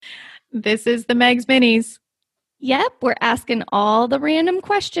This is the Meg's Minis. Yep, we're asking all the random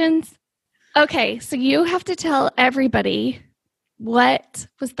questions. Okay, so you have to tell everybody what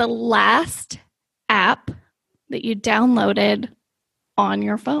was the last app that you downloaded on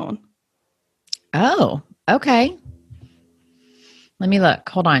your phone. Oh, okay. Let me look.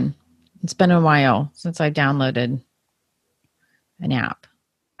 Hold on. It's been a while since I downloaded an app.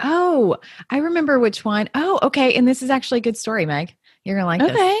 Oh, I remember which one. Oh, okay. And this is actually a good story, Meg. You're going to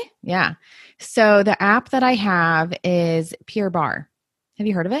like this. Yeah. So the app that I have is Pure Barre. Have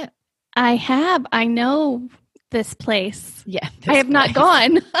you heard of it? I have. I know this place. Yeah. I have not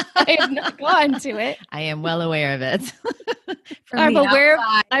gone. I have not gone to it. I am well aware of it. I'm aware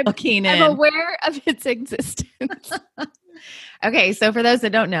of its existence. Okay. So for those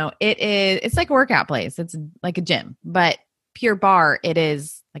that don't know, it's like a workout place. It's like a gym, but Pure Barre, it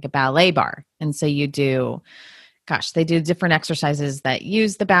is like a ballet bar. And so they do different exercises that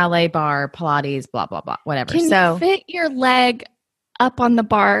use the ballet bar, Pilates, blah, blah, blah, whatever. Can you fit your leg up on the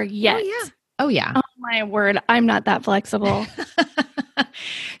bar yet? Oh, yeah. Oh, my word. I'm not that flexible.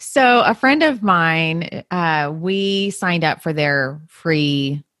 So a friend of mine, we signed up for their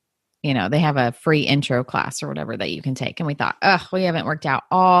free, they have a free intro class or whatever that you can take. And we thought, we haven't worked out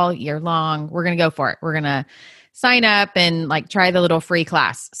all year long. We're going to go for it. We're going to sign up and try the little free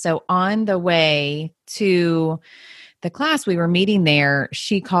class. So on the way to the class, we were meeting there.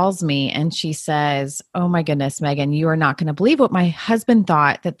 She calls me and she says, "Oh my goodness, Megan, you are not going to believe what my husband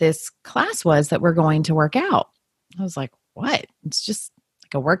thought that this class was that we're going to work out." I was like, "What?" It's just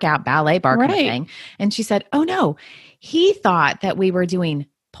like a workout ballet bar kind of thing. And she said, "Oh no, he thought that we were doing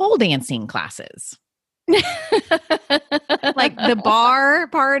pole dancing classes." Like the bar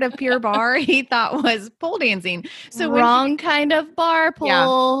part of Pure Barre, he thought was pole dancing. So wrong kind of bar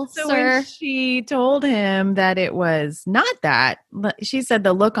pole, So sir. when she told him that it was not that, she said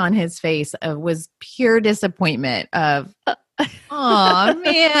the look on his face was pure disappointment of, "Oh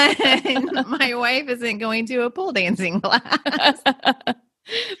man, my wife isn't going to a pole dancing class."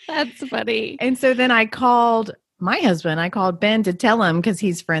 That's funny. And so then I called my husband. I called Ben to tell him because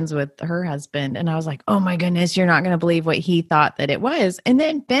he's friends with her husband. And I was like, "Oh my goodness, you're not going to believe what he thought that it was." And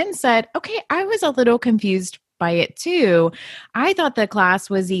then Ben said, "Okay, I was a little confused by it too. I thought the class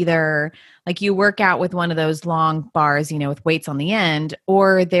was either like you work out with one of those long bars, with weights on the end,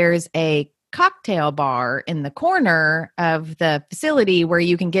 or there's a cocktail bar in the corner of the facility where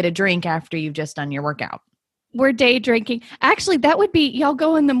you can get a drink after you've just done your workout." We're day drinking. Actually, that would be, y'all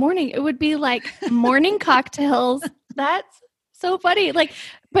go in the morning. It would be like morning cocktails. That's so funny.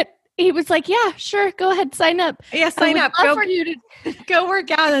 But he was like, "Yeah, sure. Go ahead. Sign up." Yeah, sign up. Go for you to go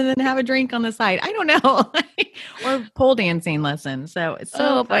work out and then have a drink on the side. I don't know. Or pole dancing lessons. So it's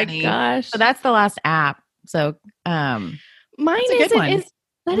so funny. My gosh. So that's the last app. So mine is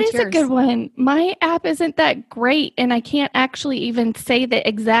a good one. My app isn't that great, and I can't actually even say the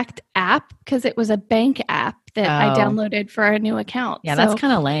exact app because it was a bank app that I downloaded for a new account. Yeah, that's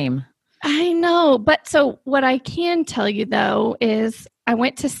kind of lame. I know. But so what I can tell you, though, is I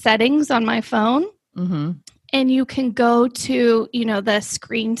went to settings on my phone, and you can go to, the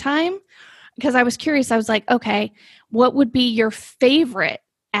screen time, because I was curious. I was like, okay, what would be your favorite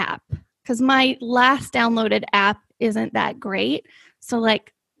app? Because my last downloaded app isn't that great. So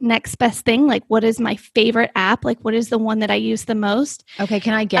next best thing, what is my favorite app? What is the one that I use the most? Okay.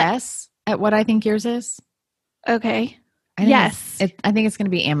 Can I guess at what I think yours is? Okay. Yes. I think it's going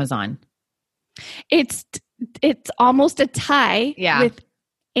to be Amazon. It's almost a tie with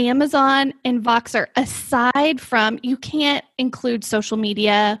Amazon and Voxer, aside from you can't include social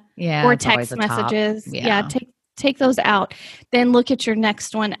media or text messages. Yeah. Take those out. Then look at your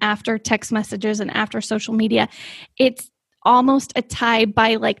next one after text messages and after social media. It's almost a tie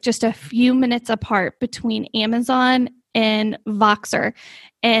by just a few minutes apart between Amazon and Voxer.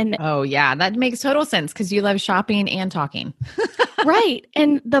 And oh yeah, that makes total sense because you love shopping and talking. Right.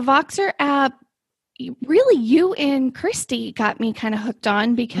 And the Voxer app, really, you and Christy got me kind of hooked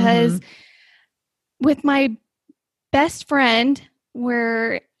on because with my best friend,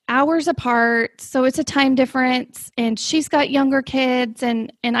 we're hours apart, so it's a time difference, and she's got younger kids, and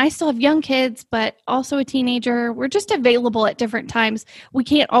I still have young kids, but also a teenager. We're just available at different times. We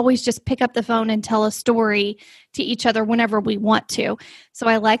can't always just pick up the phone and tell a story to each other whenever we want to. So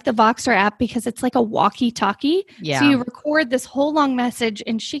I like the Voxer app because it's like a walkie-talkie. Yeah. So you record this whole long message,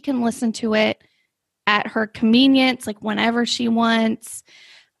 and she can listen to it at her convenience, whenever she wants.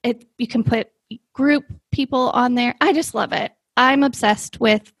 You can put group people on there. I just love it. I'm obsessed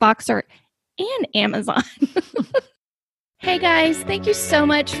with Voxer and Amazon. Hey guys, thank you so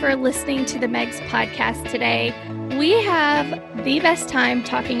much for listening to the Megs podcast today. We have the best time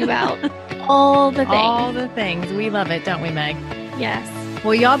talking about all the things. All the things. We love it, don't we, Meg? Yes.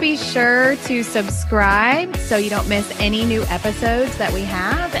 Well, y'all be sure to subscribe so you don't miss any new episodes that we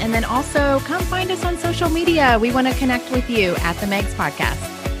have. And then also come find us on social media. We want to connect with you at the Megs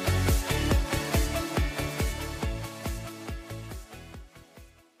Podcast.